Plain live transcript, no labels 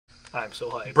I'm so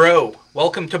hyped. Bro,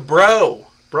 welcome to Bro.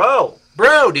 Bro,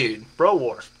 Dude. Bro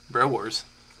Wars. Bro Wars.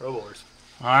 Bro Wars.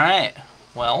 Alright,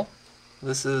 well,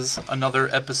 this is another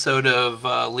episode of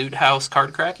Loot House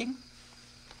card cracking.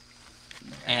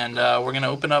 And we're going to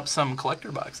open up some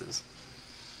collector boxes.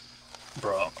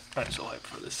 Bro, I'm so hyped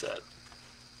for this set.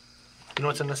 You know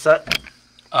what's in this set?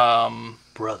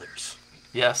 Brothers.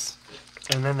 Yes.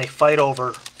 And then they fight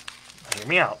over, hear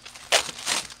me out,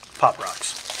 Pop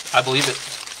Rocks. I believe it.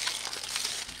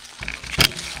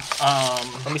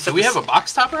 Let me Do we have a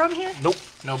box topper on here? Nope.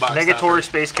 No box Negatory topper.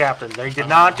 Space Captain. They did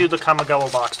not do the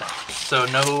Kamigawa box top. So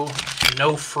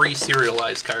no free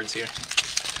serialized cards here.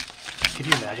 Could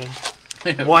you imagine?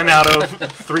 1 out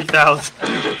of 3,000.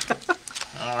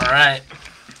 Alright.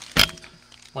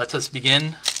 Let us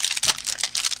begin.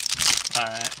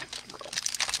 Alright.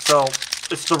 So,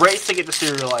 it's the race to get the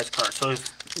serialized card. So,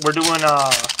 if we're doing,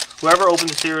 whoever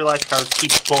opens the serialized cards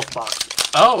keeps both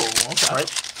boxes. Oh, okay.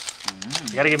 Right?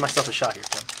 I gotta give myself a shot here,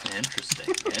 Tim.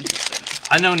 Interesting.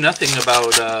 I know nothing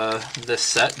about this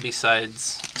set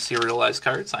besides serialized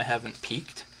cards. I haven't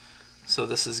peeked. So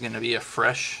this is going to be a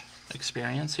fresh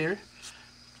experience here.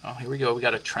 Oh, here we go. We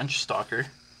got a Trench Stalker.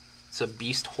 It's a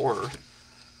Beast Horror.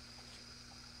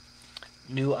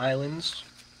 New islands.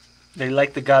 They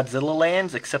like the Godzilla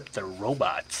lands, except they're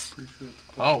robots.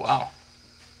 Oh, wow.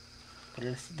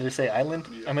 Did it say island?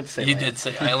 Yeah. I meant to say You land. did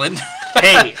say island.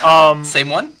 Hey, Same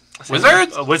one? Same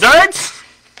Wizards? one. Wizards?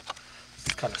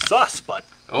 It's kind of sus, but...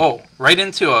 Oh, right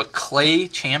into a Clay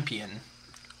Champion.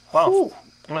 Wow. Ooh.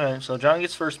 Alright, so John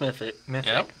gets first mythic.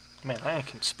 Yep. Man, I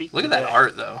can speak. Look at that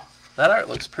art, though. That art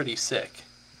looks pretty sick.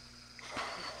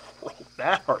 Oh,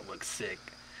 that art looks sick.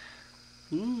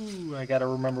 Ooh, I gotta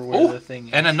remember where the thing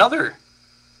is. And another.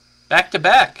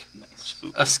 Back-to-back. Nice.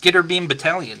 A Skitterbeam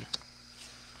Battalion.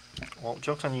 Well,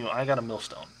 joke's on you. I got a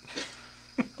millstone.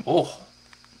 Oh.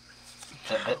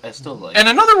 I still like. And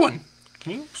another one.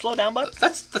 Can you slow down, bud?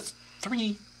 That's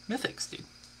 3 mythics, dude.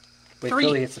 Wait, 3.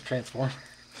 Billy hits the transform.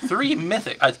 3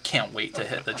 mythic. I can't wait to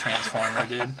hit the Transformer,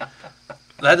 dude.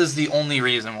 That is the only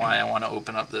reason why I want to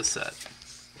open up this set.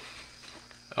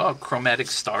 Oh,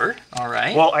 Chromatic Star. All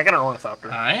right. Well, I got an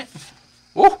Ornithopter. All right.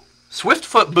 Oh,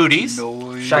 Swiftfoot Booties.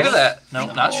 Noise. Look at that. No,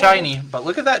 No. not shiny, but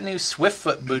look at that new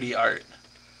Swiftfoot Booty art.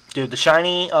 Dude, the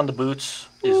shiny on the boots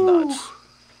is Ooh. nuts.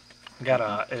 Got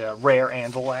a rare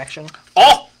anvil action.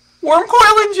 Oh, Worm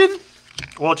Coil Engine.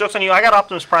 Well, joke's on you. I got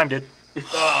Optimus Prime, dude.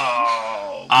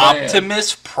 Oh, man.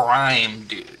 Optimus Prime,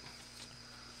 dude.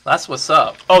 That's what's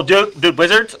up. Oh, dude,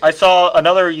 Wizards. I saw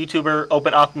another YouTuber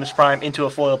open Optimus Prime into a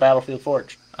foil Battlefield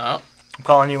Forge. Oh. I'm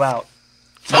calling you out.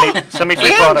 Send me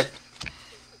free product.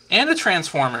 And a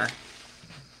Transformer.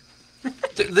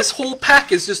 This whole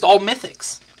pack is just all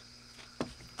mythics.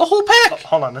 The whole pack. Oh,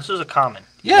 hold on, this is a common.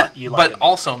 Yeah, you like but it.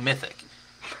 also mythic.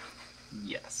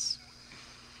 Yes.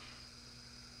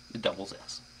 It doubles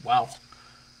S. Wow.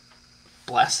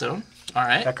 Blast Zone. All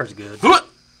right. That card's good.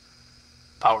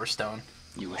 Power Stone.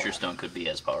 You wish your stone could be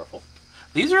as powerful.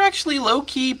 These are actually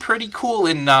low-key pretty cool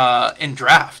in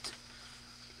draft.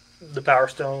 The Power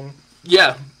Stone.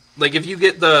 Yeah. Like, if you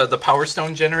get the Power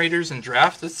Stone generators in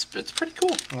draft, it's pretty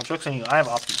cool. Well, joke's on you. I have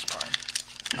Optimus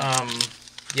Prime.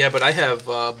 Yeah, but I have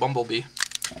Bumblebee.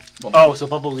 Oh, so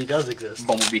Bumblebee does exist.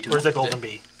 Bumblebee too. Where's the Golden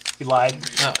Bee? He lied.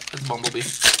 It's Bumblebee.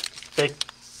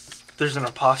 There's an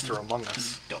imposter among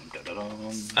us. Dum, dum, dum,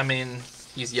 dum. I mean,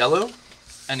 he's yellow,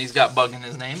 and he's got Bug in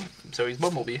his name, so he's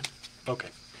Bumblebee. Okay.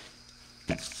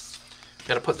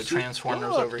 Gotta put the Transformers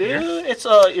Look, over dude, here. it's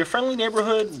your friendly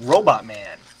neighborhood Robot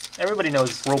Man. Everybody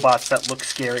knows robots that look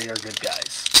scary are good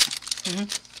guys.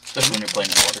 Especially when you're playing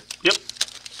in water. Yep.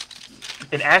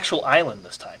 An actual island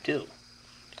this time, too.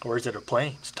 Or is it a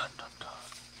plains? Dun, dun,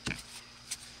 dun.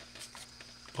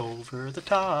 Over the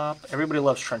top. Everybody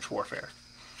loves trench warfare.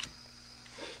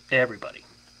 Everybody.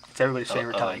 It's everybody's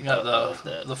favorite time. You got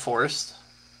the forest.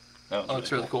 That Oh,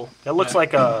 it's really cool. That looks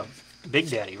like a Big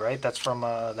Daddy, right? That's from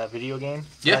that video game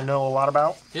Yeah. I know a lot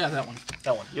about. Yeah, that one.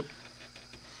 That one, yep.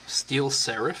 Steel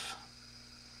Seraph.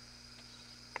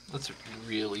 That's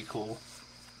really cool.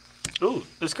 Ooh,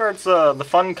 this card's the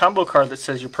fun combo card that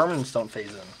says your permanents don't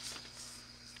phase in.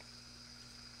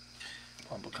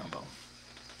 Combo.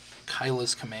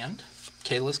 Kayla's Command,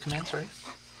 sorry.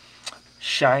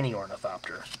 Shiny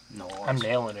Ornithopter. No. I'm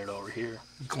nailing it over here.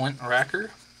 Glint Racker.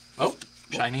 Oh,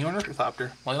 shiny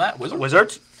Ornithopter. Look at that.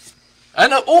 Wizards? I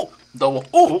know. Oh, Double.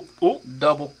 oh, Ooh.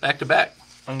 Double. back to back.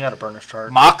 I got a burnish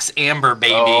chart. Mox Amber,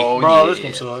 baby. Oh, Bro, yeah. this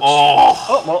game sucks. Oh.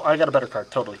 Oh, well, I got a better card.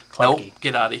 Totally. Nope. Clunky.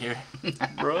 Get out of here.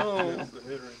 Bro.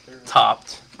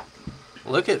 Topped.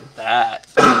 Look at that.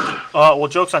 Well,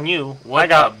 joke's on you. What I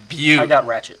got a beaut. I got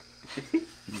Ratchet.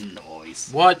 Noise.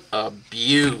 What a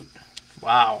beaut.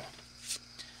 Wow.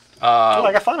 Oh,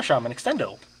 I got Fauna Shaman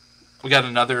Extendo. We got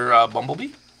another Bumblebee.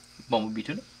 Bumblebee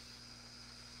tuna.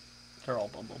 They're all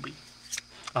Bumblebee.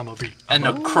 I'm a bee. And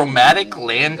a chromatic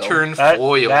lantern That-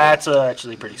 foil. That's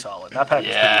actually pretty solid. That pack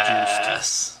is pretty juiced.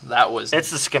 Yes. That was...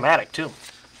 It's the schematic, too.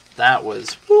 That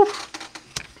was... Whew.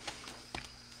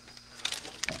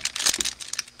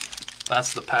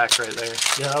 That's the pack right there.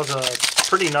 Yeah, that was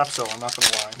pretty nuts, though. I'm not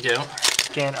going to lie. Yeah.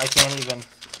 I can't even...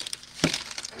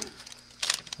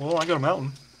 Well, I got a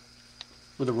mountain.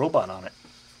 With a robot on it.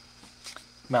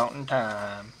 Mountain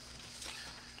time.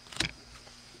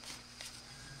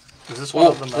 Is this one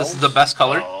Oh, of the this is melons? the best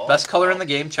color. Oh. Best color in the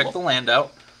game. Check the land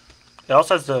out. It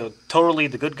also has the totally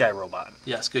the good guy robot.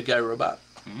 Yes, good guy robot.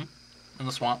 Mhm. In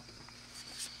the swamp.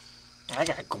 I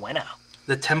got Gwenna.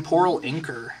 The Temporal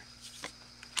Inker.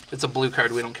 It's a blue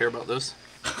card. We don't care about those.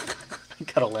 I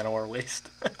got a Llanowar Waste.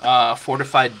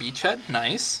 Fortified Beachhead.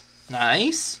 Nice.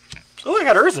 Nice. Oh, I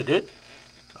got Urza, dude.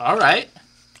 All right.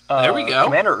 There we go.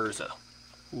 Commander Urza.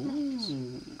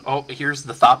 Oh, here's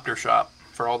the Thopter shop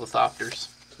for all the Thopters.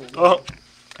 Oh,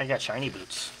 I got shiny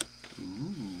boots.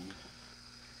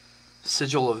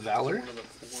 Sigil of Valor. One of the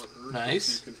 4 Earths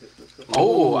Nice. you can hit this with.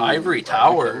 Oh, Ivory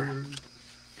Tower.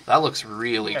 That looks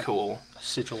really Yeah. cool.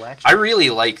 Sigil action. I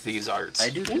really like these arts. I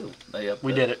do too. Yep,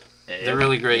 We did it. They're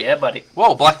really great. Yeah, buddy.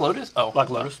 Whoa, Black Lotus? Oh, Black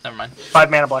Lotus. Never mind.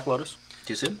 5 mana Black Lotus.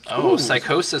 Too soon? Oh, Ooh.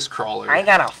 Psychosis Crawler. I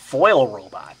got a foil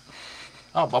robot.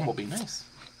 Oh, Bumblebee, nice.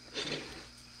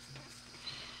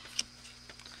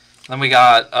 Then we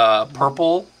got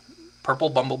purple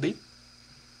Bumblebee,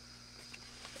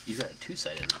 You got a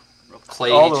two-sided.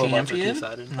 Clay All the robots are Champion.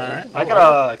 two-sided. All right. I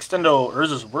got a Extendo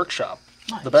Urza's Workshop.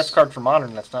 Nice. The best card for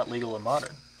Modern that's not legal in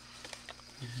Modern.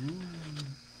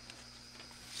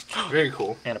 Very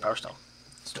cool. And a Power Stone.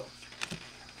 Still.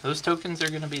 Those tokens are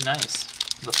going to be nice.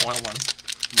 The foil ones.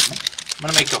 I'm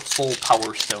going to make a full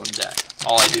Power Stone deck.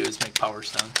 All I do is make Power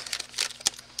Stones.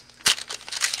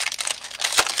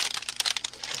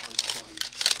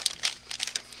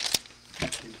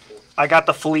 I got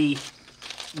the Flea.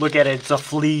 Look at it. It's a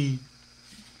flea.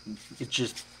 It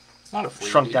just It's not a flea.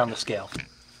 shrunk down the scale.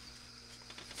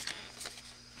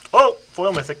 Oh,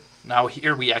 foil mythic. Now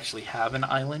here we actually have an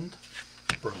island,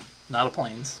 Bro. not a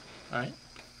plains. All right.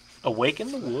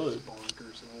 Awaken the Wood.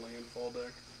 Bonkers in a landfall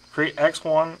deck. Create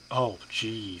X1. Oh,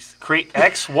 jeez. Create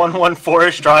X11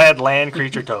 Forest Dryad land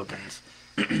creature tokens.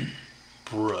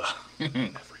 Bruh. Every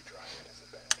dryad is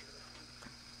a badger.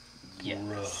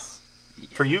 Yes.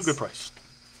 For you, good price.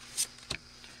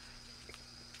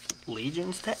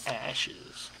 Legions to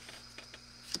Ashes.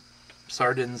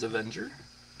 Sardin's Avenger,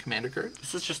 commander card.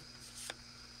 This is just.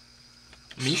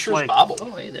 Mishra's like- Bobble.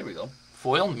 Oh, hey, there we go.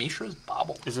 Foil Mishra's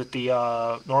Bobble. Is it the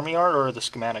normie art or the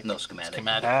schematic? No schematic.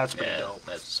 Schematic. That's pretty Yeah, dope.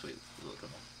 that's sweet. Looking.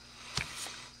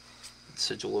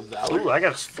 Sigil of Valor. Ooh, I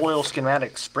got a foil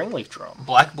schematic Springleaf Drum.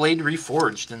 Black Blade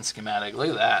Reforged in schematic. Look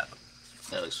at that.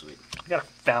 That looks sweet. I got a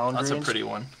Foundry. That's a pretty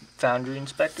one. Foundry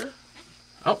Inspector.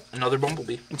 Oh, another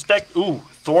Bumblebee. Ooh,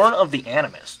 Thorn of the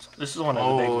Animist. This is one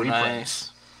of the big Oh, reprints.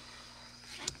 nice.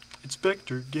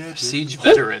 Inspector Gadget. Siege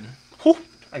Veteran. Whew.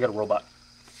 I got a robot.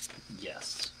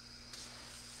 Yes.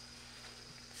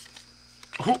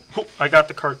 Ooh, I got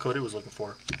the card Cody was looking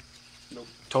for. Nope.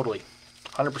 Totally.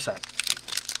 100%.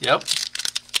 Yep.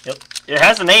 Yep. It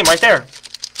has the name right there.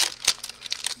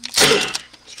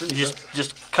 You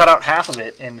just cut out half of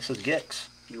it and it says Gix.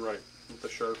 You're right. With the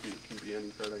Sharpie, it can be any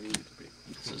card I need it to be.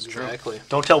 This is exactly.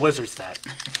 Don't tell Wizards that.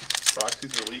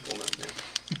 Proxies are legal now,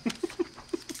 man.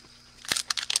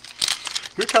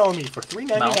 You're telling me for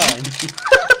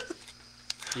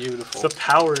 $3.99. Beautiful. The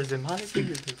power is in my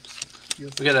fingertips.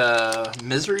 We got a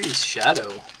Misery's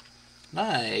Shadow.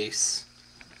 Nice.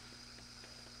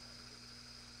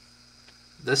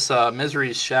 This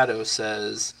Misery's Shadow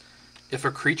says, if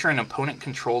a creature an opponent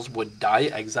controls would die,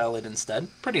 exile it instead.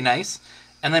 Pretty nice.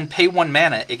 And then pay 1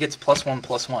 mana, it gets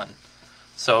 +1/+1.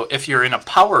 So if you're in a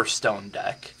Power Stone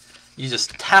deck, you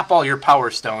just tap all your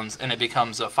Power Stones and it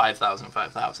becomes a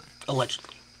 5,000/5,000.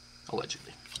 Allegedly.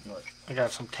 Allegedly. I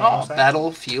got some Oh, Thanos.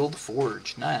 Battlefield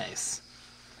Forge. Nice.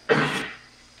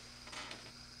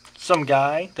 Some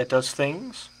guy that does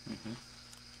things.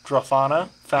 Drafana,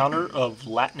 founder of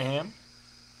Latinham.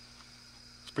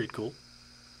 It's pretty cool.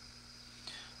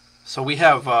 So we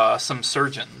have some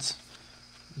surgeons.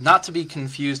 Not to be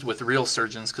confused with real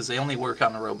surgeons, because they only work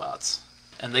on the robots.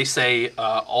 And they say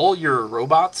all your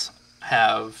robots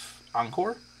have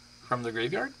Encore from the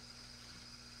graveyard.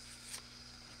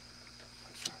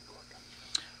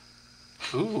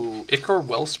 Ooh, Ichor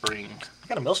Wellspring. I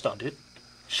got a Millstone, dude.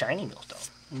 Shiny Millstone.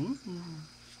 Ooh.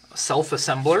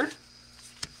 Self-Assembler.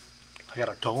 I got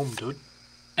a dome, dude.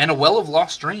 And a Well of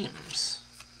Lost Dreams.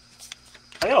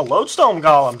 I got a Lodestone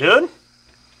Golem, dude.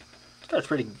 This card's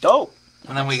pretty dope.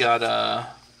 And then we got a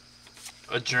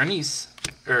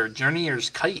Journeyer's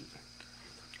Kite.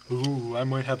 Ooh, I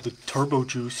might have the Turbo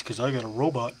Juice because I got a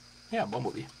robot. Yeah,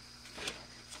 Bumblebee.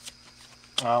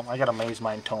 I got a Maze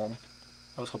Mine Tome.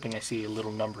 I was hoping I see a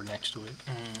little number next to it.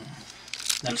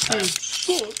 Next This time. game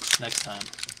sucks. Next time.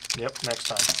 Yep, next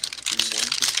time.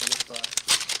 1% of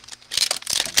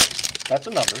That's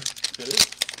a number. It is.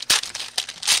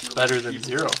 Really Better than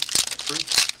achievable. 0. True.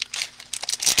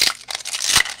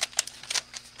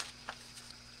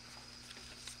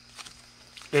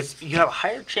 You have a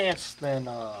higher chance than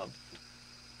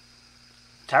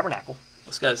Tabernacle.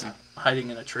 This guy's hiding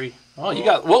in a tree. Oh, you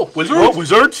got... Whoa, Wizard! Whoa,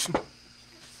 wizards!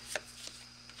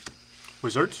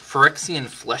 Wizards? Phyrexian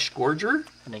Flesh Gorger?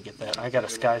 I didn't get that. I got a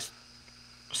Sky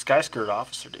Skirt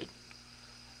Officer, dude.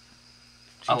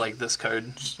 I like this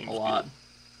card Seems a lot.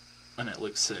 And it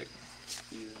looks sick.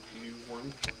 Yeah, new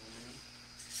one.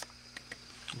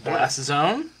 Blast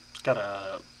Zone. It's got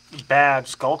a bad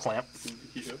Skull Clamp.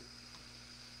 Yeah.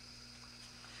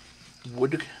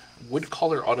 Wood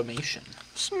Color Automation.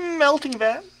 Smelting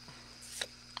Vat.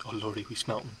 Oh, lordy, we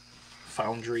smelting.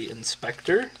 Foundry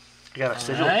Inspector. I got a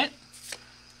Sigil.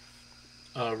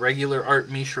 Alright. Regular Art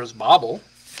Mishra's Bauble.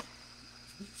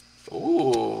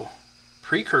 Ooh.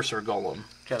 Precursor Golem.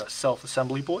 Got a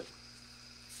Self-Assembly Boy.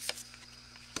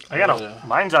 I got a Yeah.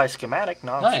 Mind's Eye Schematic,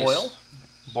 not a Nice. foil.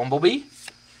 Bumblebee.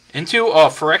 Into a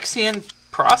Phyrexian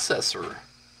Processor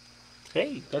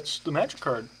Hey, that's the magic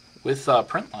card. with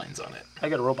print lines on it. I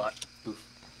got a robot. Oof.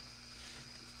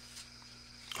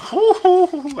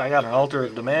 Woo-hoo-hoo-hoo. I got an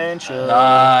Alternate Dimension.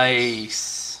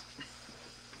 Nice.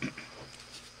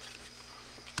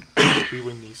 We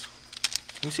win these.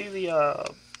 You see the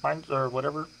Mind or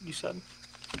whatever you said?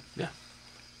 Yeah.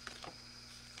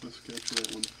 Let's get to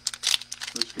that one.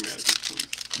 The schematic is cool.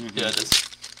 Yeah, it is.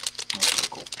 That's really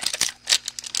cool.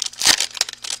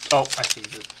 Oh, I see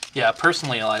it. Yeah,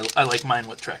 personally, I like mine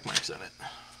with track marks on it.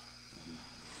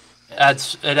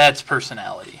 It adds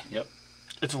personality. Yep.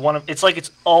 It's like its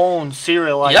own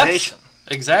serialization. Yes,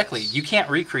 exactly. You can't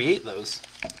recreate those.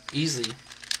 Easy.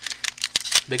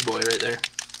 Big boy right there.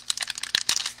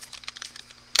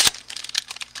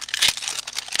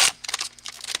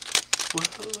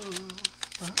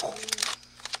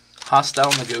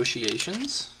 Hostile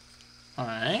Negotiations.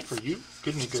 Alright. For you,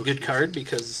 good It's a good card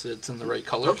because it's in the right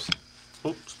colors.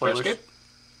 Oops, spoilers. Farscape?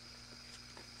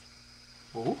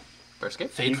 Ooh. Farscape?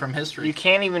 Fade from history. You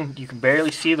can't even. You can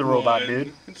barely see the robot, Well,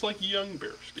 dude. It's like young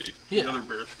Bearscape. Yeah. The other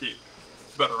Bearscape.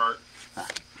 Better art.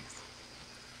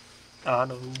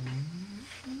 No.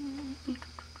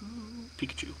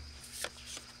 Pikachu.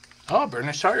 Oh,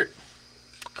 Burnished Heart.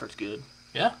 Card's good.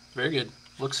 Yeah, very good.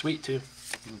 Looks sweet too.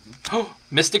 Oh,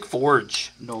 Mystic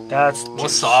Forge. No. That's-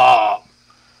 What's up?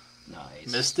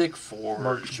 Nice. Mystic Forge.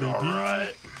 Merch, baby.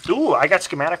 Alright. Ooh, I got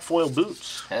schematic foil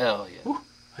boots. Hell yeah.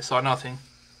 I saw nothing.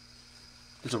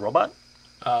 Is it a robot?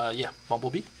 Yeah,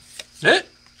 Bumblebee. Eh,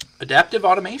 Adaptive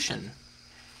Automation.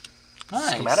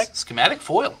 Nice. Schematic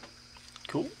foil.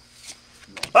 Cool.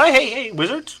 Oh, hey,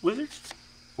 wizards.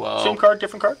 Whoa. Same card,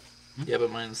 different card. Yeah,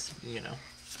 but mine's, you know.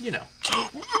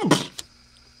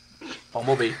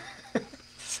 Bumblebee.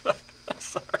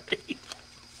 Sorry.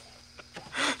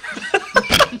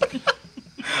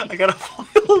 I got a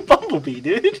foil Bumblebee,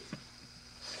 dude.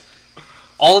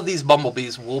 All of these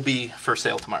Bumblebees will be for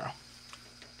sale tomorrow.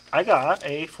 I got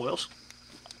a foil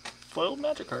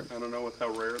magic card. I don't know with how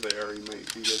rare they are. You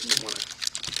guys might want to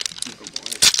keep them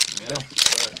away. Yeah.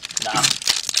 Nah.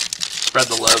 Spread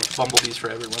the love. Bumblebees for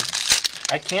everyone.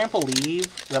 I can't believe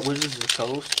that Wizards of the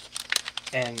Coast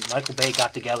and Michael Bay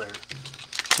got together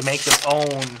to make their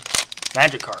own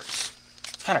magic cards.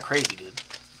 It's kind of crazy, dude.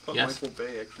 I thought Yes. Michael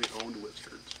Bay actually owned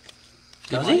Wizards.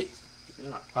 Does he? he?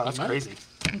 Yeah. Wow, that's might. crazy.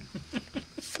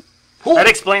 Ooh, That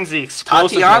explains the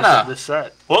explosiveness Tatiana. of this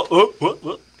set.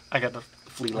 Whoa. I got the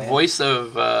flea land. voice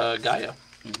of Gaia.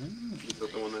 Is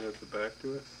that the one that has the back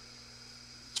to it?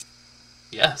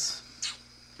 Yes.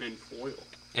 In foil.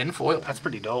 In foil. That's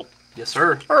pretty dope. Yes,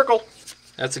 sir. Oracle.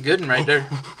 That's a good one right there.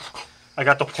 I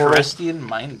got the Portal Terrestrian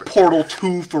Mindbreaker. Portal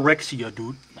 2 Phyrexia,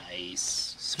 dude.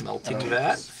 Nice. Smelting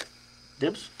Vat.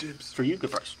 Dibs? Dibs. For you,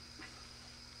 good price.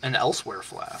 An Elsewhere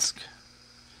Flask.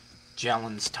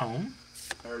 Jalen's Tome.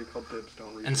 I already called dibs.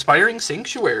 Don't read Inspiring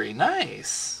Sanctuary.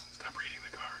 Nice. it. Stop reading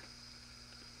the card.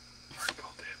 I already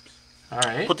called dibs. All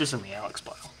right. Put this in the Alex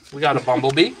pile. We got a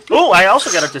Bumblebee. Oh, I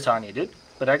also got a Titania, dude.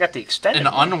 But I got the extended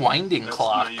An one. Unwinding That's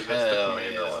Clock. That's the Hell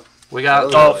commander yeah. one. We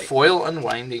got Oh, a really? foil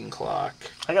Unwinding Clock.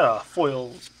 I got a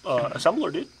foil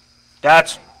assembler, dude.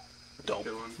 That's Dope.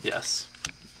 Good one. Yes.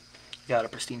 Got a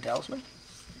Pristine Talisman.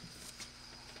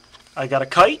 I got a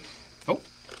Kite. Oh,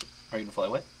 are you gonna fly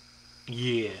away?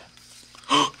 Yeah.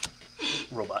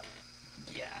 Robot.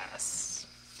 Yes.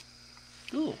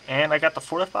 Ooh, and I got the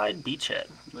Fortified Beachhead.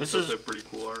 This This is is a pretty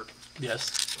cool art.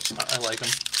 Yes. I like them.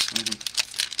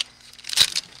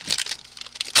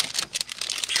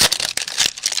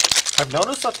 I've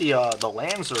noticed that the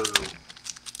lands are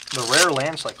the rare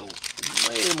land cycle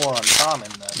way more uncommon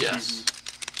than Yes.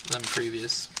 Than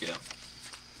previous. Yeah.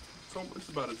 So it's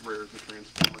about as rare as a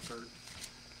Transformer card.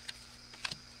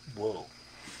 Whoa.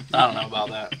 I don't know about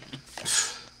that.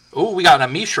 Ooh, we got a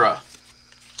Mishra.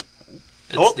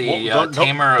 It's Oh, the don't-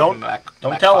 tamer don't- of Mac.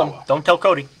 Don't tell him. Don't tell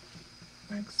Cody.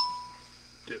 Thanks.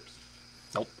 Dips.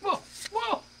 Nope. Whoa,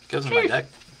 whoa. Goes in my deck.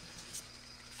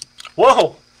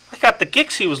 Whoa! I got the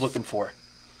Gix he was looking for.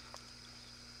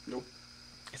 Nope.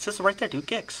 It says it right there, dude.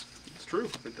 Gix. It's true.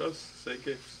 It does say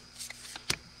kicks.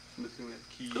 Missing that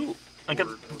key. Ooh, I got-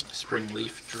 word of-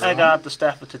 Springleaf Drum. I got the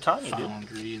Staff of Titania, dude.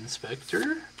 Foundry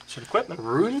Inspector. Some equipment.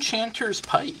 Rune Chanter's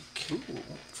Pike. Ooh.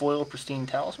 Foil Pristine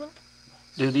Talisman.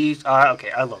 Do these?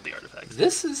 Okay, I love the artifacts.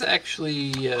 This is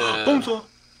actually Boomsaw.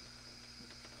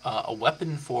 a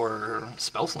weapon for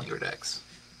Spellslinger decks,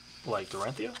 Like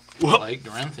Doranthia. like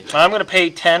Doranthia. I'm gonna pay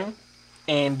 10,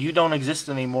 and you don't exist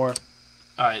anymore.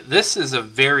 All right, this is a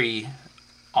very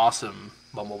awesome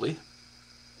Bumblebee.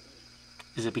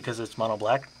 Is it because it's mono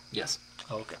black? Yes.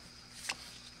 Oh, okay.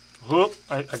 Whoop!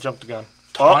 I jumped the gun.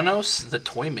 Oh, Thanos the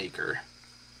Toymaker.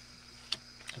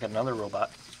 I got another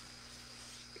robot.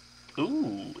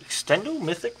 Ooh, Extendo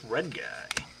Mythic Red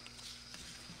Guy.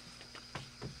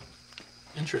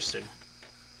 Interesting.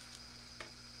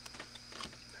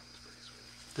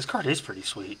 This card is pretty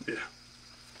sweet. Yeah.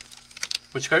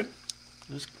 Which card?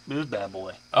 This bad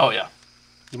boy. Oh yeah,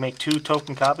 You make 2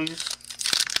 token copies.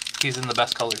 he's in the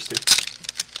best colors too.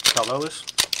 Colorless.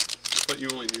 But you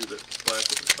only knew that Splash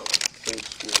was a color. Old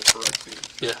school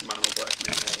Phyrexian. Yeah. Mono black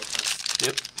man all the time.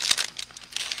 Yep.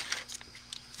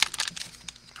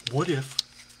 What if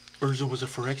Urza was a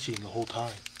Phyrexian the whole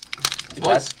time?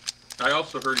 Was I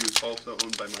also heard he was also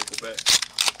owned by Michael Bay.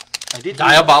 I did.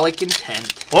 Diabolic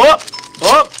Intent. Oh!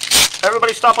 Oh!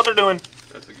 Everybody stop what they're doing.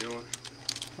 That's a good one.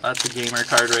 That's a gamer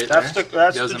card right That's there. the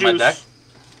Goes the in my juice. deck.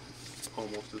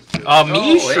 Almost as good. Oh,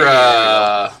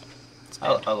 Mishra.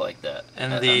 I like that.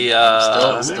 And I'm the,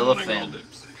 still a Michael fan.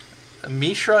 Dips.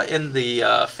 Mishra in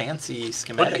the fancy What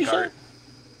schematic did you say? art.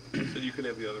 So you could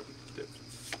have the other Dips.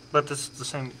 But this is the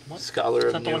same. What? Scholar It's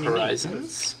of not the New one you need.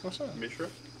 Horizons. What's that? Mishra?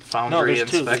 No, Foundry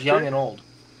there's 2. Inspector. There's young and old.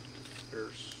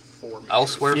 There's 4 Mishras.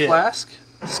 Elsewhere Yeah. Flask.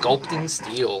 Sculpting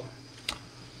Steel.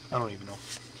 I don't even know.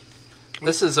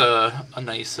 This is a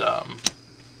nice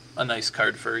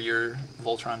card for your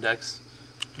Voltron decks.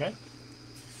 Okay.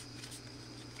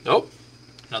 Oh,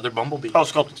 another Bumblebee. Oh,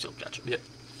 Sculpting Steel. Gotcha. Yep.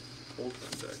 Old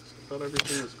time decks. I thought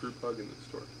everything was group hug in this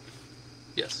store.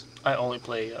 Yes. I only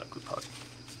play Group Hug.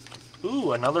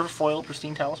 Ooh, another foil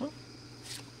Pristine Talisman.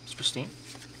 It's pristine.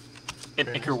 An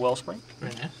Very Ichor nice. Wellspring.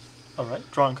 Very nice. Alright,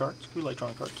 drawing cards. We like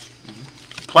drawing cards.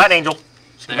 Plat Angel.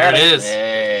 There it is.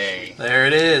 Hey. There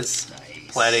it is.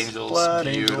 Nice. Plat Angel's Plat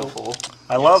Angel. beautiful.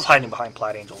 I love hiding behind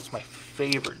Plat Angel. It's my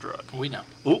favorite drug. We know.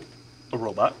 Ooh, a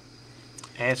robot.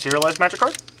 And Serialized Magic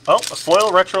Card. Oh, a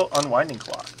foil retro Unwinding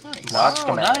Clock. Nice. Not Oh,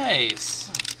 schematic. nice.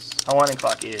 Unwinding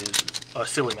Clock is a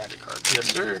silly magic card. Yes,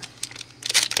 sir.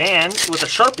 And with a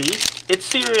Sharpie, it's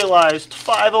serialized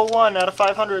 501 out of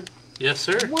 500. Yes,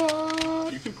 sir.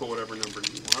 What? You can put whatever number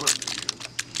you want on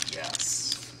there.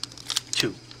 Yes.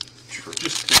 2.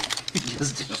 Just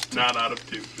 2. Not out of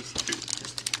 2. Just 2.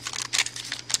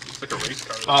 It's like a race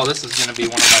car. Oh, this is going to be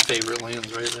one of my favorite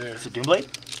lands right there. Is it Doomblade?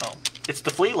 Oh. It's the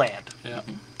Flea Land. Yeah.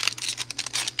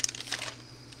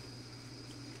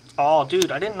 Oh,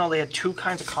 dude, I didn't know they had 2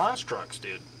 kinds of constructs,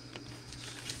 dude.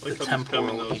 Like The how these come in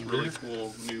temporal those really eater.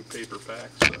 cool new paper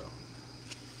packs, though.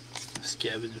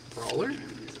 Scavenge Brawler.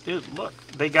 Dude, look.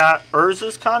 They got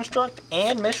Urza's construct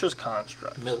and Mishra's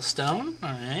construct. Millstone. All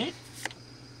right.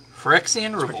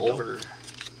 Phyrexian pretty dope. Revolver.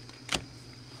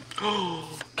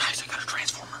 Guys, I got a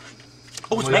Transformer.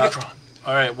 Oh, it's We got- Megatron.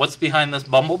 All right. What's behind this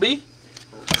Bumblebee?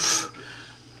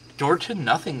 Door to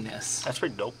Nothingness. That's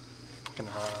pretty dope.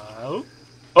 Oh.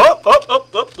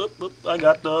 I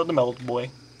got the Meld Boy.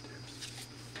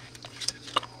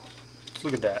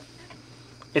 Look at that.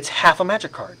 It's half a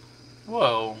magic card.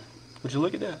 Whoa. Would you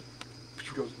look at that?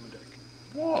 Which goes in the deck.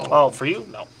 Whoa. Oh, for you?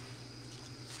 No.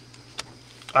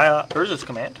 Urza's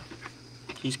command.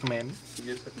 He's commanding.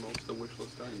 You guys have most of the wish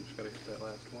list done. You just gotta hit that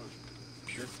last one.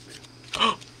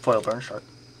 Sure. Foil Burn Shark.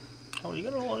 Oh, you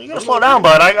gotta slow down,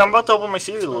 bud. I'm about to open my I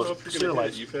don't know if you're gonna hit it.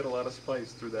 serialized. You've had a lot of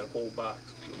spice through that whole box.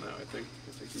 So now I think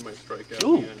you might strike out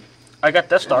Ooh. in the end. I got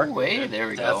Death Star. Oh, wait, there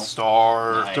we go. Death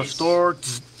Star. Nice. Death Star.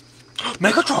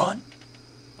 Megatron.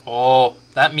 Oh,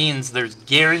 that means there's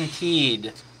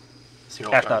guaranteed.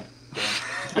 Serial Half card. done.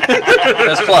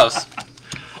 That's close.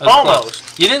 That's Almost.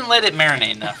 close. You didn't let it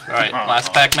marinate enough. All right,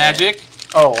 last pack magic.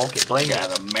 Oh, okay. Blame me.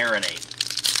 Gotta marinate.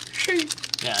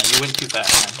 Yeah, you went too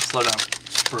fast, man. Slow down.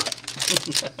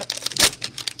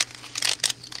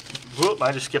 Whoop,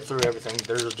 I just skipped through everything.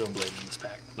 There's a Doomblade in this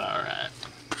pack. All right.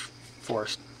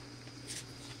 Forest.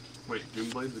 Wait,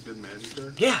 Doomblade's a good magic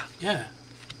card? Yeah. Yeah.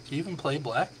 Do you even play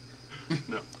black?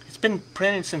 No. It's been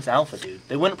printed since Alpha, dude.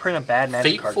 They wouldn't print a bad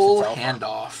magic card Fateful since Alpha.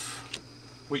 Handoff.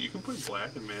 Wait, you can play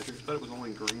black in magic? I thought it was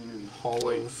only green and Hall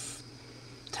white. of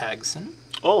Tagson.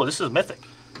 Oh, this is Mythic.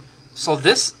 So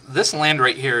this land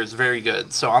right here is very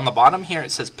good. So on the bottom here it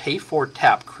says pay for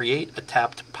tap, create a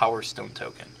tapped Power Stone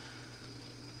token.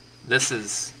 This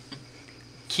is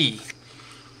key.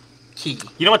 Key.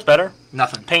 You know what's better?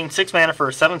 Nothing. Paying 6 mana for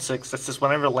a 7/6. That's just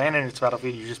whenever land in its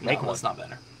battlefield, you just make No, one. that's not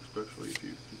better. Especially if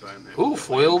you buy them. Ooh,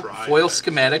 foil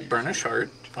schematic, burnish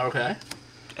heart. Okay.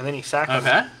 And then you sack them.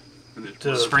 Okay. To-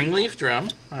 Springleaf drum.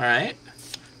 All right.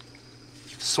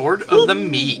 Sword of the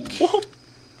Meek. Whoa.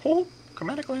 Oh,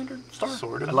 Chromatic Lantern. Star.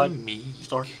 Sword I of like the Meek.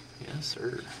 Star. Yes,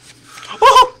 sir.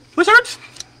 Oh! Wizards!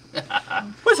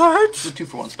 Wizards! The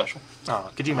 2-for-1 special. Oh,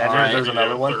 could you imagine All if there's right.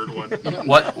 another one? Third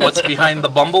one. What's behind the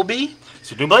bumblebee?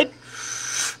 So Doomblade?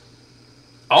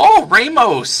 Oh,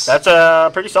 Ramos.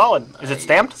 That's pretty solid. Is it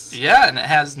stamped? Yeah, and it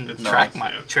has It's track,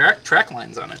 not, yeah. track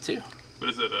lines on it too. But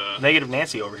is it, Negative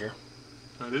Nancy over here.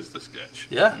 that is the sketch.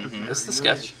 Yeah, Mhm. it's the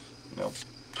sketch. Nope.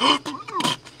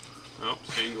 Oh,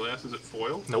 stained glass, is it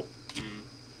foil? Nope. Mm.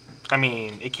 I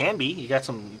mean, it can be. You got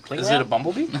some cling Is wrap? it a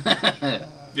bumblebee?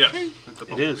 Yeah, it's a It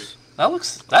bumblebee. is.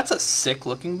 That's a sick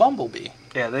looking bumblebee.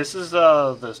 Yeah, this is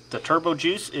the turbo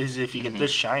juice is if you get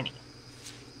this shiny.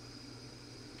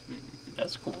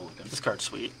 That's cool looking. This card's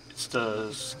sweet. It's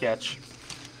the sketch.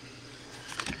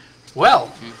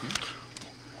 Well,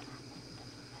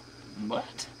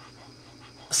 What?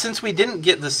 since we didn't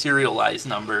get the serialized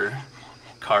number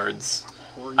cards,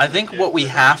 Or I you think get what we the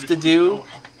have to magic do foil.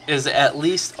 is at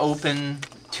least open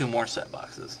 2 more set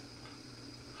boxes.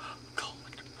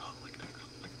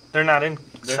 They're not in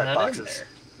They're set not boxes. in there.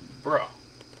 Bro.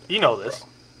 You know this.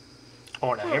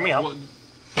 Oh, now hear me out. Well,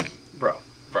 Bro.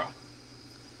 Bro.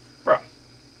 Bro.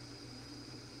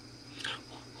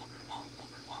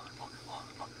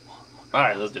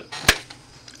 Alright, let's do it.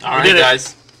 All right, did it.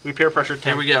 guys. We peer pressure Here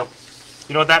Tim. we go.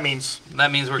 You know what that means?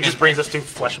 That means we're It going just brings us to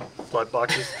flesh and blood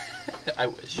boxes. I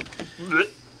wish.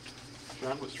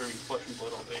 John was streaming Flesh and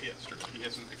Blood all day yesterday. He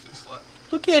hasn't picked his slot.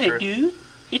 Look at Sure. it, dude.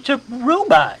 It's a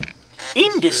robot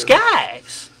in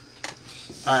disguise.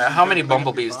 All right, how many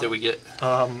bumblebees did we get?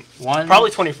 1,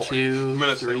 Probably 24. 2, I'm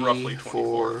gonna say 3, roughly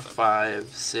 24. 4, 5,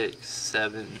 6,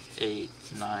 7, 8,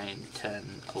 9,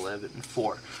 10, 11,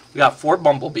 4. We got 4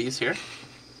 bumblebees here.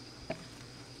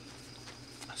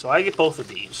 So I get both of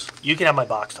these. You can have my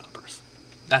box toppers.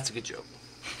 That's a good joke.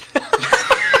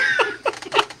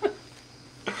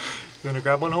 You want to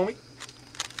grab one, homie?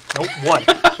 Nope, one.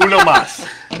 Uno mas.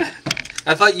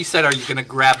 I thought you said, are you going to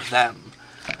grab them?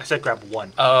 I said grab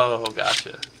one. Oh,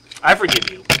 gotcha. I forgive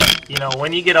you. You know,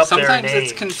 when you get up there in Sometimes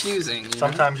it's age, confusing. You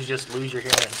sometimes you just lose your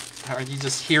hearing. know? Or you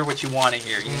just hear what you want to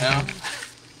hear, you know?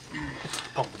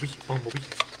 Bumblebee, bumblebee.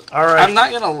 All right.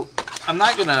 I'm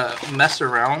not gonna mess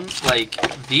around.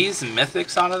 Like, these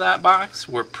mythics out of that box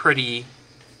were pretty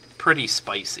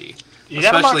spicy. You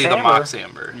got a Especially the Mox Mox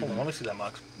Amber. Hold on, let me see that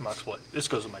Mox what? This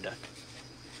goes in my deck.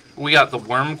 We got the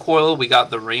Worm Coil, we got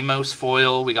the Ramos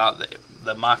foil, we got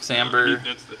the Mox Amber.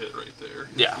 That's the hit right there.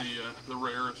 Yeah. The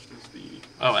rarest is the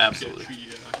Oh, absolutely. sketchy,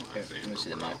 Mox Here, let me see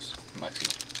the Amber. Mox. Moxie.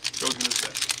 Goes in his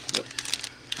deck. Yep.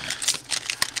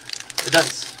 It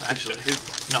does, actually.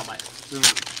 His- No, mine.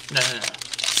 his-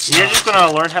 No. You're just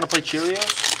gonna learn how to play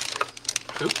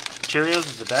Cheerios? Who? Cheerios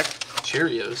is the deck?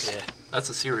 Cheerios. Yeah. That's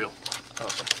a cereal. Oh,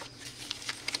 okay.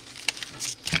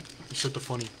 You said the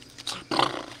funny.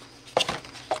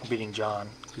 Beating John,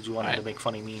 because you wanted Alright. to make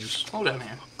funny memes. Hold on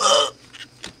here.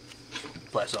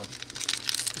 Bless him.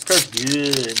 This card's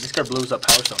good. This card blows up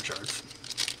Power Stone shards.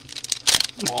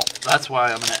 Well, that's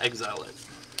why I'm gonna exile it.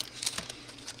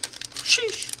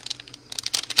 Sheesh.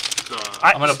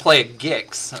 I'm gonna play a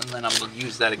Gix, and then I'm gonna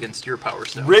use that against your Power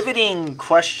Stone. Riveting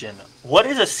question. What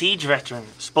is a Siege Veteran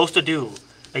supposed to do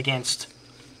against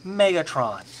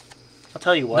Megatron? I'll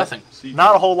tell you what. Nothing.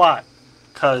 Not a whole lot.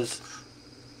 Because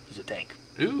he's a tank.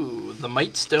 Ooh, the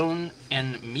Might Stone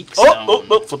and Meek Stone.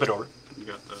 Oh, flip it over. You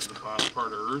got the bottom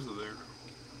part of Urza there.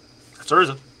 That's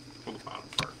Urza. Well, the bottom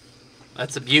part.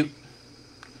 That's a beaut.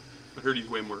 I heard he's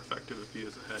way more effective if he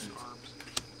has a head and arms.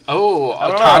 Oh, I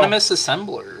don't autonomous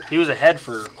assembler. He was ahead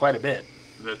for quite a bit.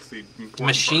 That's the important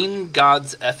Machine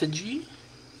God's Effigy.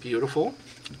 Beautiful.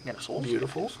 Got a soul.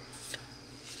 Beautiful.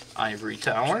 Ivory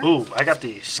Tower. Ooh, I got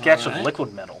the sketch Alright. of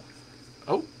liquid metal.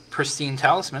 Oh, Pristine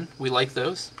Talisman. We like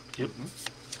those. Yep.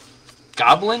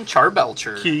 Goblin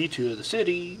Charbelcher. Key to the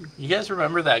city. You guys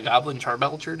remember that Goblin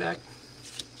Charbelcher deck?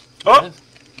 Oh,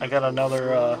 I got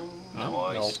another.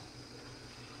 No. Nice.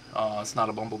 It's not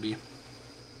a Bumblebee.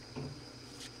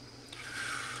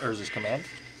 Urza's Command.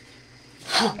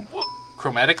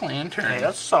 Chromatic Lantern. Hey,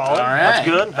 that's solid. All That's right.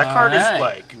 good. That All card right. is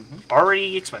like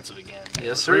already expensive again. It Yes,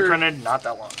 was sir. reprinted not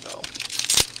that long ago. part.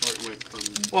 It went from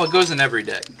Well, it goes in every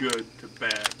deck. good to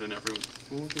bad, then everyone,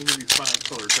 well, we're going to give you 5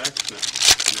 color decks now.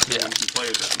 And everyone can play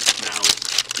them. Now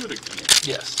it's good again.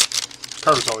 Yes.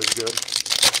 Card is always good.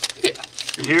 Yeah.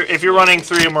 If you're running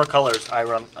 3 or more colors, I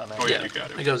run. Oh, yeah, you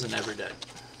got it. It goes in every deck.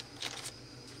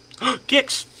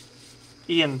 Kicks.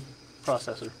 Ian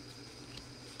processor.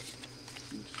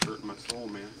 It's hurting my soul,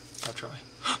 man. I'll try.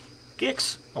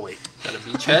 Gix. Oh wait. Got a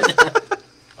beachhead.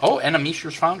 Oh, and a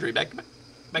Mishra's Foundry. Back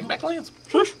lands.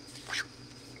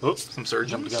 Oops. Some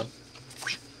surgeons. Jumped the gun.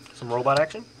 Some robot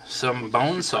action. Some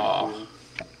bone saw.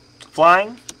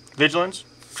 Flying. Vigilance.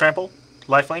 Trample.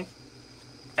 Lifeline.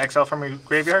 Exile from your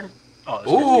graveyard. Oh,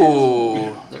 this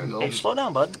Ooh. There we go. Hey, slow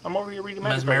down, bud. I'm over here reading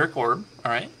Magic. Mesmeric Orb.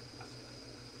 All right.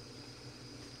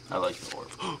 I like the orb.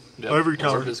 Yep. Ivory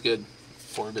Tower. Orb is good.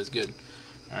 Orb is good.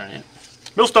 All right.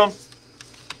 Millstone.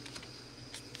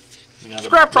 We got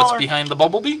Scrap what's Trawler. behind the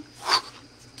Bumblebee?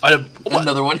 What?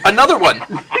 Another one. Another one.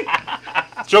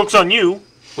 Joke's on you.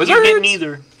 Wizards? You didn't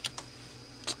either.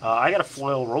 I got a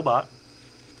foil robot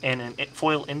and a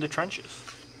foil into trenches.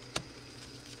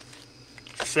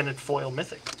 Ascended foil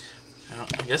mythic. Well,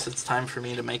 I guess it's time for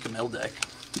me to make a mill deck.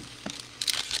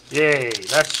 Yay,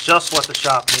 that's just what the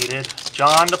shop needed.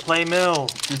 John to play mill.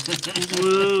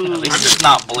 Woo. At least it's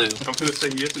not blue. I'm going to say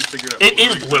he hasn't figured out. It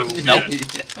what is we're blue. gonna do.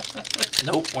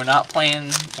 Nope. Nope. We're not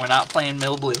playing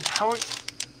mill blue. How are,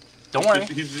 Don't worry.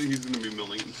 He's going to be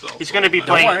milling himself. he's going to be all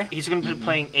the Don't playing. worry. He's going to be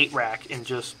playing 8-rack and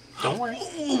just. Don't worry.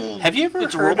 Have you ever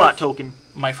It's a heard robot of token.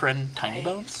 my friend Tiny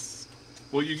Bones? time.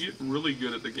 Well, you get really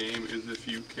good at the game is if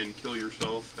you can kill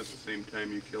yourself at the same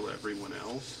time you kill everyone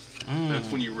else.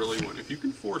 That's when you really win. If you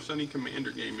can force any commander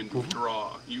game into a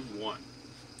draw, you've won.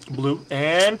 Blue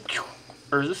and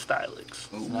Urza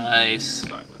Stylix. Nice.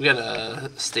 Silent. We got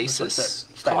a stasis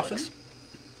Stylix. coffin.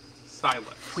 Silent.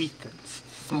 Weakens.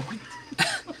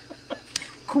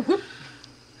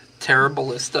 Terra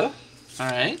Ballista. All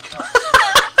right.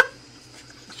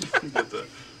 You get the,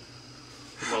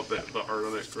 I love that. The art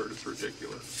on that card is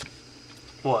ridiculous.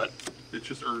 What? It's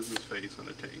just Urza's face on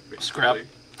a tank, basically. Scrap The one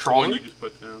trawler. you just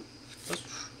put down.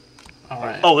 All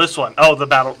right. Oh, this one. Oh, the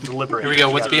battle, the liberator. Here we go.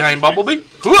 What's Got it. behind Bumblebee?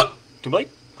 Hooah! Too late.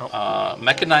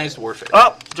 Mechanized Warfare.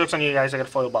 Oh, joke's on you guys. I got a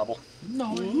foil bobble.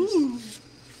 Nice.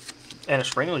 And a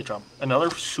Springly Drum. Another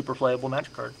super playable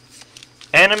magic card.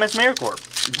 And a Mesmeric Orb.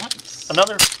 Nice.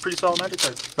 Another pretty solid magic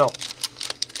card. No.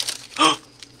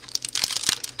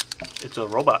 It's a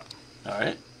robot. All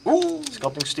right. Ooh,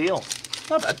 Sculpting Steel.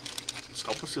 not bad.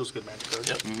 Sculpting Steel's a good magic card.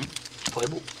 Yep.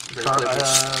 Playable. Very Card,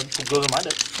 playable. goes in my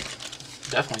deck.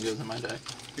 Definitely goes in my deck.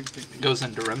 I Goes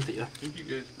in Dorinthia. think you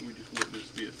guys, we just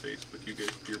witnessed via Facebook, you guys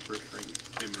peer pressuring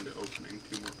him into opening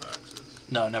 2 more boxes.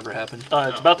 No, never happened. It's No.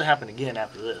 about to happen again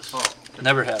after this. Oh,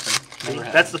 Never happened. Never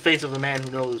happened. That's the face of the man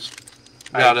who knows.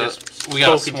 We got I a just we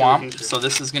got a spoke into the swamp, future. so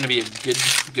this is going to be a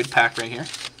good pack right here.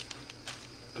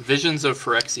 Visions of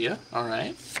Phyrexia. All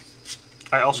right.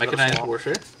 I also got a Mechanized swamp.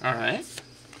 Warfare. All right.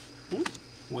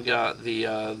 We got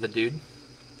the dude.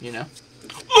 You know,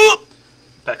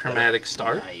 Back Chromatic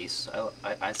Star. Nice.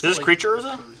 I Is still this like, creature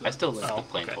Urza? I still like Oh,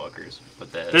 the okay. Planeswalkers,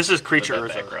 but that This is with creature that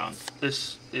Urza. background.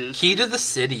 This is Key to the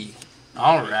City.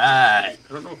 All right. I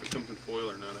don't know if it comes in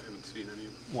foil or not. I haven't seen any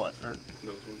of what? those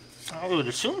ones. I would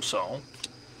assume so.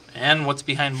 And what's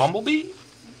behind Bumblebee?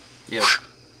 Yep.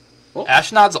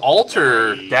 Ashnod's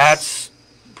Altar. That's.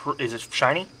 Is it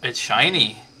shiny? It's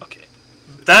shiny. Okay.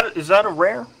 That is that a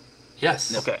rare?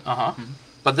 Yes. Okay. Uh huh.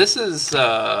 But this is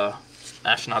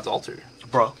Ashnod's Altar.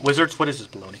 Bro, Wizards. What is this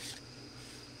baloney?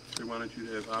 They wanted you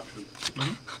to have options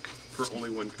for only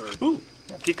 1 card. Ooh,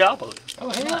 kick out. Oh,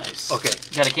 hey. Nice. Okay.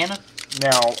 Got a cannon?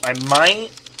 Now I might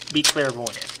be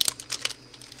clairvoyant.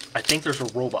 I think there's a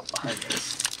robot behind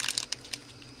this.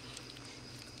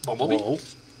 Bumblebee. Whoa.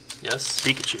 Yes.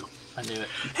 Pikachu. I knew it.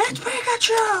 It's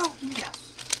Pikachu. Yes.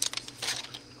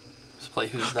 Let's play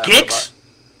Who's That Gix. Robot.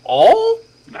 Oh.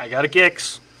 I got a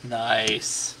Gix.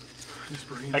 Nice.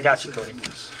 I got you, Cody.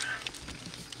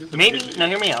 Maybe, now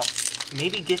hear me out.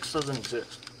 Maybe Gix doesn't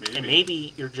exist. Maybe. And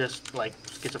maybe you're just, like,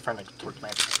 schizophrenic towards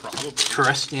magic. Probably.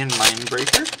 Terrestrian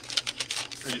Mindbreaker.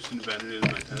 I just invented it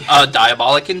in my head.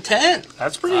 Diabolic Intent.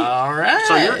 That's pretty... All right.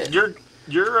 So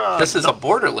you're This is a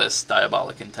borderless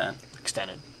Diabolic Intent.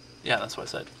 extended. Yeah, that's what I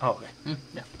said. Oh, okay.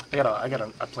 Yeah. I got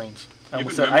a planes. I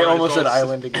haven't almost said memorized all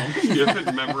island again. You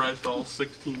haven't memorized all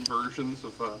 16 versions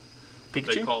of they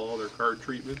Pikachu? call all their card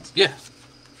treatments? Yeah.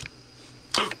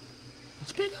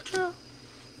 It's Pikachu.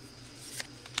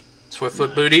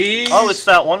 Swiftfoot Booties. Oh, it's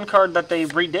that one card that they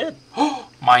redid.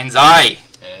 Mind's Eye.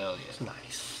 Hell yeah. It's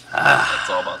nice. That's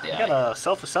all about the I got eye. a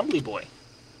self-assembly boy.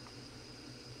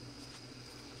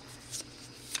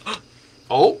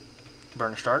 Oh.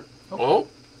 Burner start. Oh.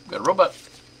 Got a robot.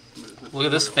 Look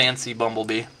at this fancy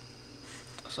Bumblebee.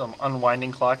 Some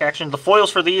unwinding clock action. The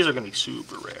foils for these are going to be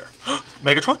super rare.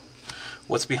 Megatron?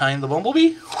 What's behind the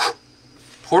Bumblebee?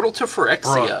 Portal to Phyrexia.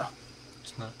 Bruh.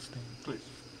 It's not staying. Please.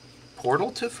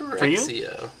 Portal to you?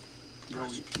 Phyrexia. No,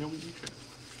 you can.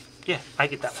 Yeah, I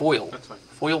get that. Foil. That's fine.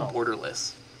 Foil Oh.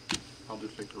 borderless. I'll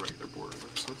just take the regular border.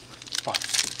 That's fine. Fine.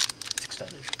 It's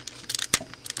extended.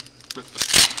 That's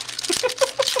fine.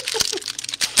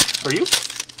 For you?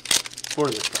 For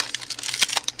this guy.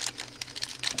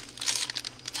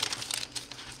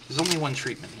 There's only one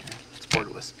treatment here. It's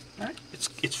borderless. All right.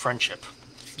 It's friendship.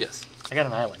 Yes. I got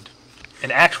an island.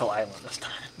 An actual island this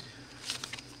time.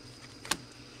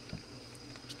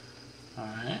 All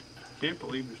right. Can't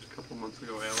believe just a couple months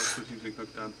ago Alex was using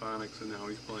Hooked on Phonics and now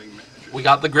he's playing Magic. We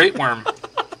got the Great Worm.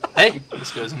 Hey,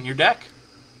 this goes in your deck.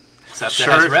 Except it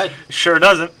has red. Sure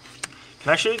doesn't.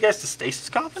 Can I show you guys the stasis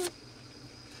coffin?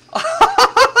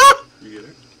 You get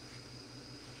it?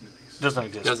 Nice. Doesn't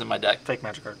exist. Goes in my deck. Fake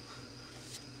magic card.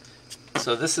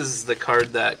 So this is the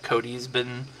card that Cody's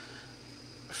been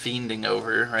fiending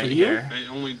over right For you? here.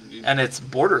 And it's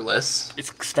borderless.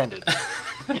 It's extended.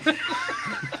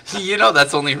 You know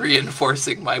that's only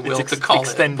reinforcing my will to call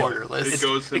extendo. it borderless. It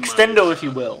goes in extendo, my, if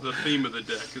you will. The theme of the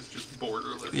deck is just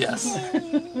borderless. Yes.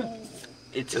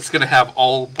 It's It's going to have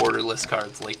all borderless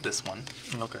cards like this one.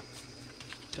 okay.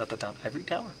 Got that down. Every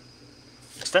tower.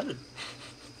 Extended.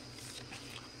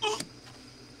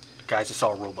 Guys, it's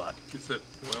all robot. Is it,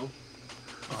 well,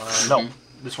 No,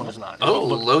 this one is not. Oh,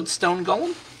 Look, Lodestone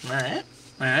Golem. All right.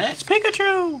 All right. it's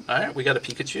Pikachu. All right. We got a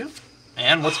Pikachu.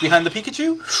 And what's behind the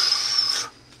Pikachu?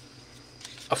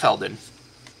 A Feldon.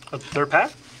 A third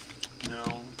path?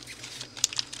 no.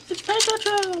 It's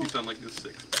Pikachu. He's on like his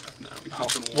 6th path now. He's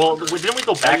just been Well, wandering. didn't we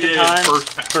go back in Yeah, time?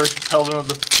 first path. First Pelvin of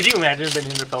the. Could you imagine if they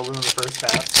named the Pelvin of the first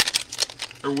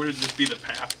path? Or would it just be the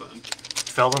path then?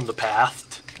 Pelvin the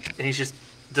Pathed, and he just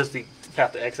does the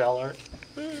Path to Exile art.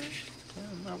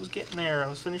 I was getting there. I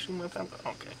was finishing my path.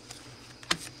 Okay.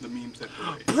 The memes that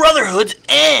go away. Brotherhood's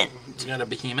End. We got a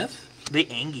Behemoth. The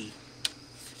Angie.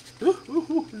 You're a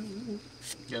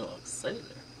little excited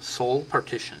there. Soul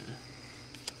Partition.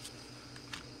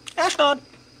 Ashnod.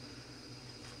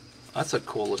 That's a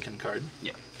cool looking card.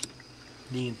 Yeah.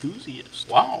 The Enthusiast.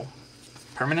 Wow.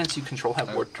 Permanents you control have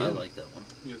I ward 2. like that one.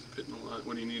 He hasn't hit in a lot.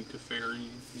 What do you need to fairy?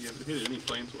 You haven't hit any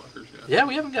planeswalkers yet. Yeah,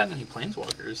 we haven't gotten any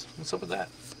Planeswalkers. What's up with that?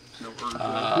 No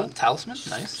urge. Talisman,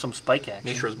 nice. Some spike action.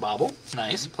 Mishra's Bauble,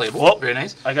 nice. Playable, Whoa. very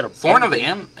nice. I got a Thorn of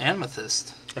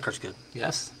Amethyst, That card's good.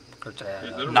 yes. Card's, Is that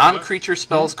a robot? Non-creature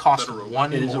spells cost Is that a robot?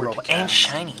 1 it is a more to robot. cast. And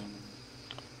shiny.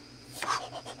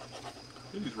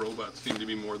 These robots seem to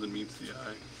be more than meets the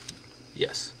eye.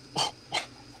 Yes.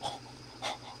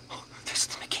 This is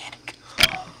the mechanic.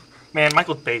 Man,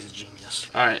 Michael Bay's a genius.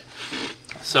 All right.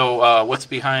 So, what's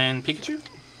behind Pikachu?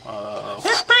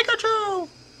 It's Pikachu!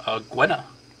 Gwenna.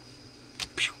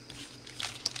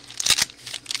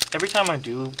 Every time I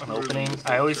do an opening,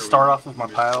 I always start off with my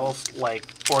piles, like,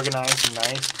 organized and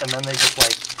nice, and then they just,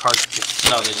 like, cards just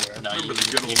No, everywhere. no. Remember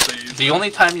the good old days? The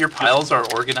only time your piles are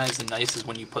organized and nice is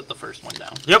when you put the first one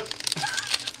down. Yep.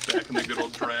 Back in the good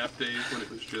old draft days when it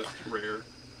was just rare.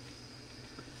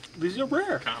 These are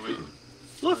rare. Common.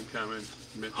 Look. Uncommon.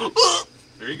 Mythic.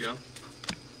 There you go.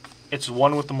 It's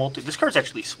one with the multi... This card's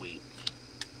actually sweet.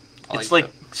 I It's like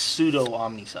like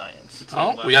pseudo-omniscience. It's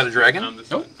Oh, the we got a last dragon? on this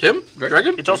Nope. side. Tim?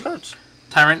 Dragon? It's all cards.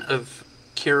 Tyrant of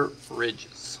Kir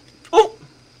Ridges. Oh!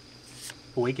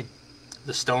 Awaken.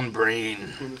 The Stone Brain.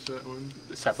 What is that one?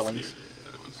 Zeppelins.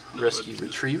 That one's- Rescue that's just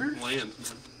Retriever? Lands,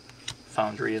 man.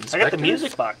 Foundry I Inspector. got the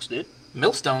music box, dude.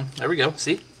 Millstone. There we go.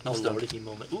 See? Oh, Millstone. Lordy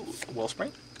moment. Ooh,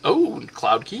 Wellspring. Oh,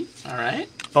 Cloud Key. All right.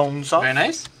 Bone Saw. Very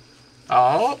nice.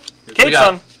 Oh, we Cage got-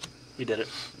 Sun. We did it.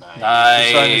 Nice.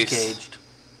 The sun is Nice. caged.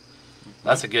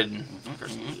 That's a good.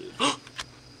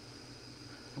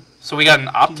 So we got an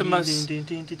Optimus.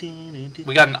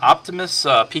 We got an Optimus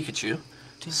Pikachu.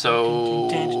 So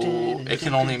it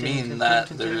can only mean that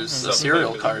there's a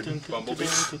cereal card. Bumblebee.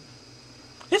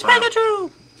 It's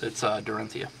Pikachu! It's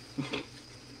Dorinthia.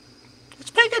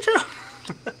 It's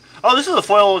Pikachu! Oh, this is a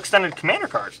foil extended commander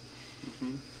card.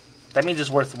 Mhm. That means it's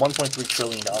worth $1.3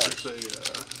 trillion. There's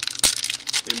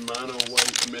a mono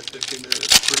white mythic in there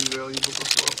that's pretty valuable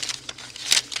as well.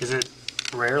 Is it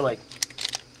rare like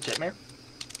Jetmare?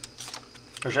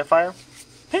 Or Jetfire? I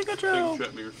think Pikachu!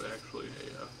 Jetmire's actually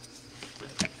a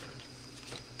mythic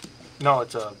card. No,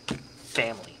 it's a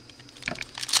family.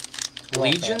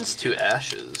 Legions to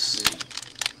Ashes.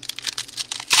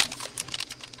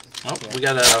 Oh, Yeah, we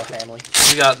got family.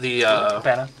 the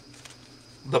Banna.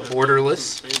 the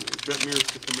borderless Jetmire's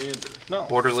the commander. No,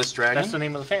 borderless dragon. that's the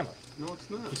name of the family. No, it's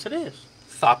not. Yes, it is.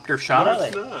 Thopter What are Shot. they?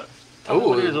 It's not. Tell me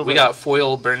what it is Oh, over we there. got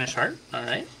foil Burnish Heart. All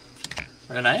right,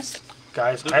 very nice.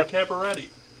 Guys, There's I a Cabaretti.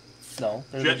 no.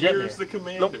 There's a Jetmire's Jetmare. the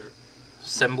commander. Nope.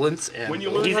 Semblance and When you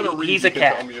learn He's how to a, read, he's you a can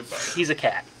cat. tell me about it. He's a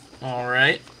cat. all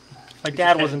right. My dad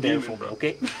cat wasn't there demon, for me, bro.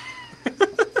 okay?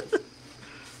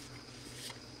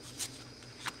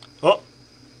 Oh,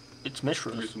 it's Give me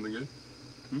Mishra's. something good.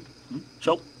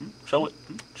 Show it,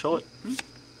 show it.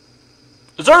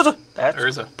 It's Urza! That's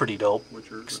Urza. pretty dope.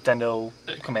 Which are Extendo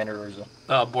Commander Urza.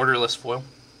 Borderless foil.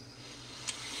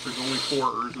 there's only 4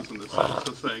 Urzas in this set,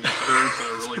 so saying it's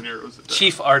Urza really narrows it down.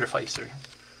 Chief Artificer.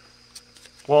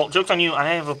 Well, joke's on you, I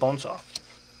have a Bonesaw.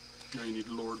 Now you need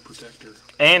Lord Protector.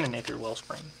 And an Aether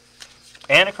Wellspring.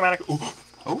 And a Chromatic. Ooh.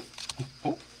 Oh,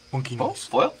 oh, Monkey oh, nose.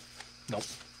 foil. Nope.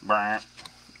 Brr.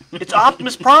 It's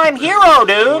Optimus Prime Hero, One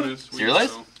dude! is sweet,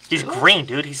 Serialized? though. He's green,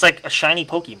 dude. He's like a shiny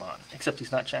Pokemon. Except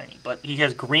he's not shiny. But he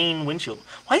has green windshield.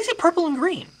 Why is he purple and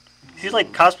green? Is he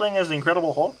like cosplaying as the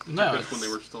Incredible Hulk? No, That's when they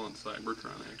it's- were still in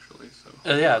Cybertron, actually.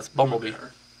 So. yeah, it's Bumblebee.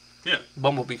 Yeah.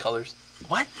 Bumblebee colors.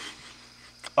 What?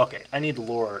 Okay, I need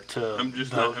lore to I'm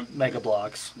just the not- I'm- Mega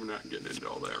Blocks. We're not getting into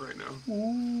all that right now. We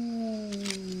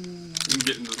can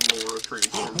get into the lore of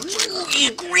Transformers later.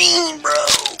 He's green, bro!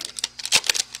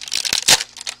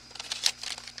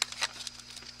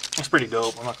 It's pretty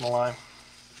dope, I'm not gonna lie.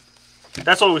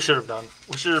 That's what we should have done.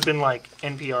 We should have been like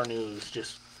NPR News,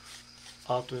 just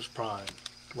Optimus Prime.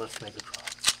 Let's make a drop.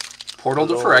 Portal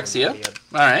to Lord, Phyrexia.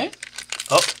 yeah. All right.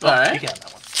 Oh, All right. you can have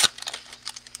that one.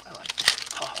 I like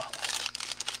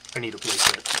it. I need to place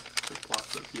it. There's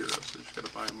lots of heroes, so you just gotta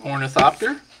buy them all.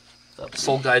 Ornithopter. Up to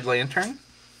Soul me. Guide Lantern.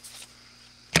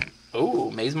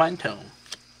 Oh, Maze Mind Tome.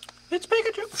 It's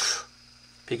Pikachu.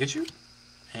 Pikachu.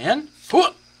 And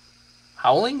Hooah!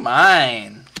 Howling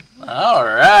Mine. All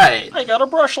right. I got a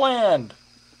Brushland.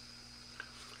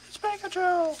 It's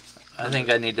Pikachu. I think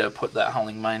I need to put that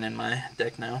Howling Mine in my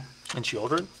deck now. And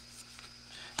Shieldred.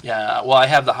 Yeah, well, I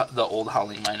have the old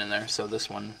Howling Mine in there, so this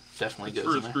one definitely It's goes for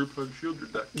in his there. group hug shield your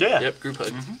deck. Yeah. Yep, group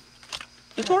hug.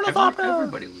 It's Ornithopter.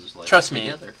 Everybody lose life Trust me,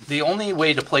 together. the only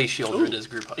way to play Shieldred Ooh. is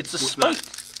group hug. It's a What's spike.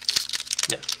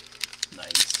 Yeah,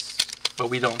 Nice. but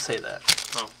we don't say that.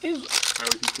 Oh, It's I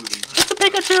was including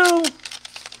a Pikachu.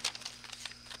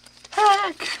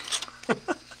 Heck.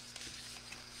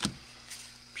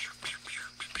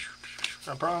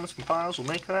 I promise my files will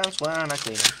make sense when I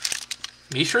clean them.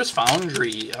 Mishra's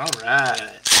Foundry. All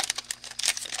right.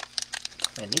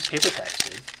 Man, these paper packs,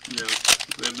 dude. Yeah,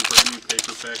 they have the brand new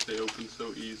paper pack. They open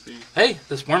so easy. Hey,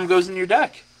 this worm goes in your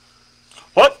deck.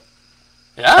 What?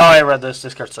 Oh, Yeah, I read this.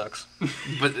 This card sucks.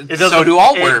 but doesn't- so do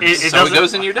all it- worms. it so it doesn't-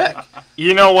 goes in your deck.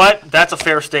 You know what? That's a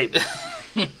fair statement.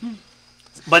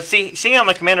 But seeing how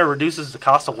my commander reduces the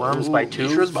cost of worms by Ooh, 2,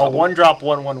 Mishra's a Bubble. 1-drop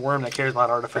 1/1 worm that cares about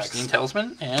artifacts. Pristine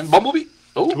Talisman and Bumblebee.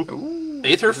 Oh, Ooh.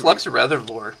 Aether Flux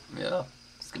Reservoir. Yeah.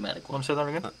 Schematic Want one. to say that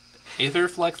again? Aether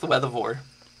Flux Reservoir.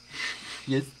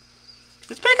 Yes.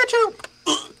 It's Pikachu.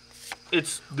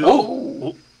 It's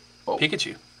Oh, Oh.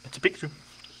 Pikachu. It's a Pikachu.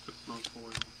 Just not foil.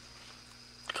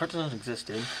 The card doesn't exist,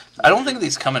 dude. I don't think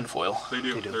these come in foil. They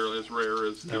do. They do. They're as rare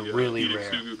as They're the really Heated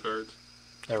rare. Sugu cards.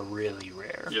 They're really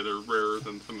rare. Yeah, they're rarer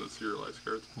than some of the serialized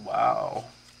cards. Wow.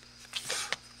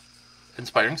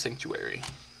 Inspiring Sanctuary.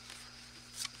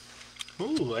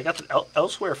 Ooh, I got the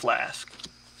Elsewhere Flask.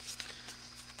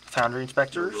 Foundry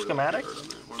Inspector Really schematic. hard on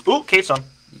that one. Ooh, Kate-san.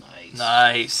 Nice.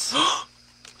 Nice.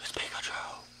 It's Pikachu.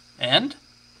 And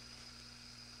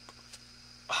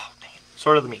Oh, dang it.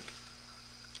 Sword of the Meek.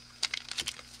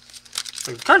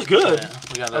 The card's good. yeah,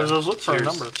 we got I was looking for a cheers.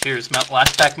 number. Cheers.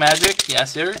 Last pack magic.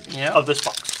 Yes, sir. Yeah. Of this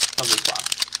box. Of this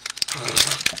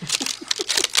box.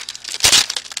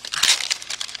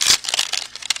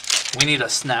 We need a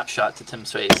snapshot to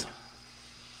Tim's face.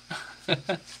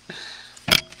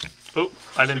 Oh,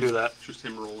 I didn't do that. It's just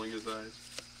him rolling his eyes.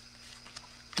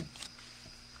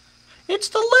 It's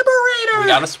the Liberator! We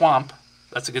got a swamp.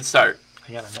 That's a good start.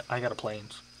 I got a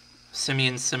plains.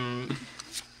 Simian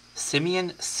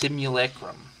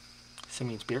Simulacrum.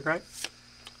 Simian Spear Gripe?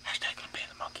 Hashtag unban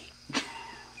the monkey.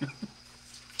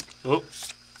 Oh.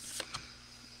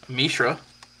 Mishra.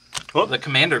 Oh. The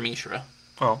Commander Mishra.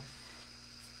 Oh.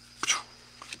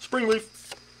 Springleaf.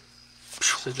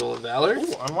 Sigil of Valor.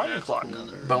 Ooh, Unwinding Clock.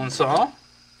 Another. Bonesaw.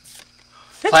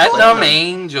 It's Platinum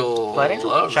Angel. Platinum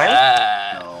Angel? All Shiny?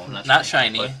 right. No, Not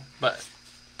shiny, but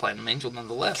Platinum Angel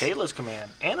nonetheless. Kayla's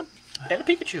command. And a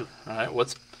Pikachu. All right,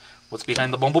 what's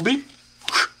behind the Bumblebee?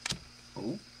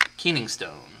 Ooh. Keening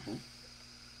Stone.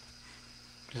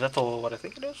 Is that what I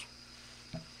think it is?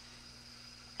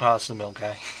 Oh, it's the mill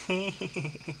guy.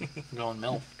 Going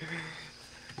mill.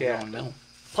 Yeah. Going mill.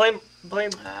 Play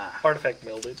Ah. Artifact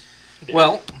Mill, dude. Yeah.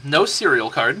 Well, no cereal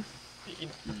card.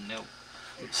 Nope.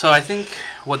 So I think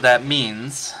what that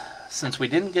means, since we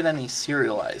didn't get any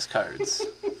serialized cards,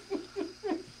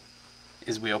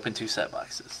 is we open 2 set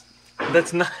boxes.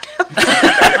 That's not.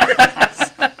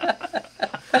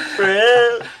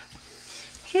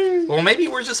 Well, maybe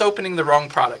we're just opening the wrong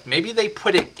product. Maybe they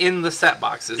put it in the set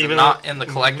boxes Even and not though- in the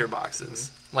collector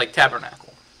boxes, like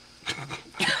Tabernacle.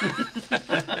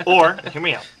 Or, hear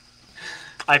me out.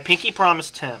 I pinky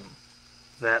promised Tim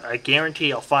that I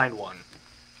guarantee I'll find one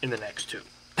in the next 2.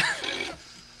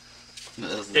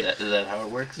 Is that how it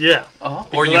works? Yeah. Oh.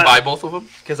 Or you that- buy both of them.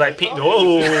 Because I pinked.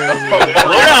 Whoa! Slow down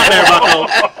there, Bucko.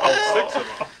 6 of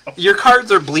them. Your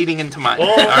cards are bleeding into mine. Oh,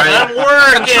 all right? I'm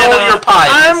working. Control on your it.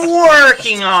 piles. I'm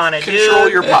working on it, Control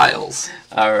dude. your piles.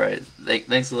 All right.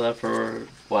 Thanks a lot for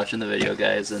watching the video,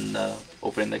 guys, and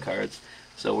opening the cards.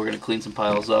 So we're gonna clean some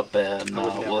piles up, and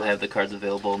we'll have the cards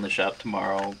available in the shop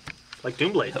tomorrow. Like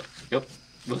Doomblade. Yep.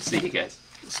 We'll see you guys.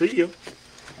 See you.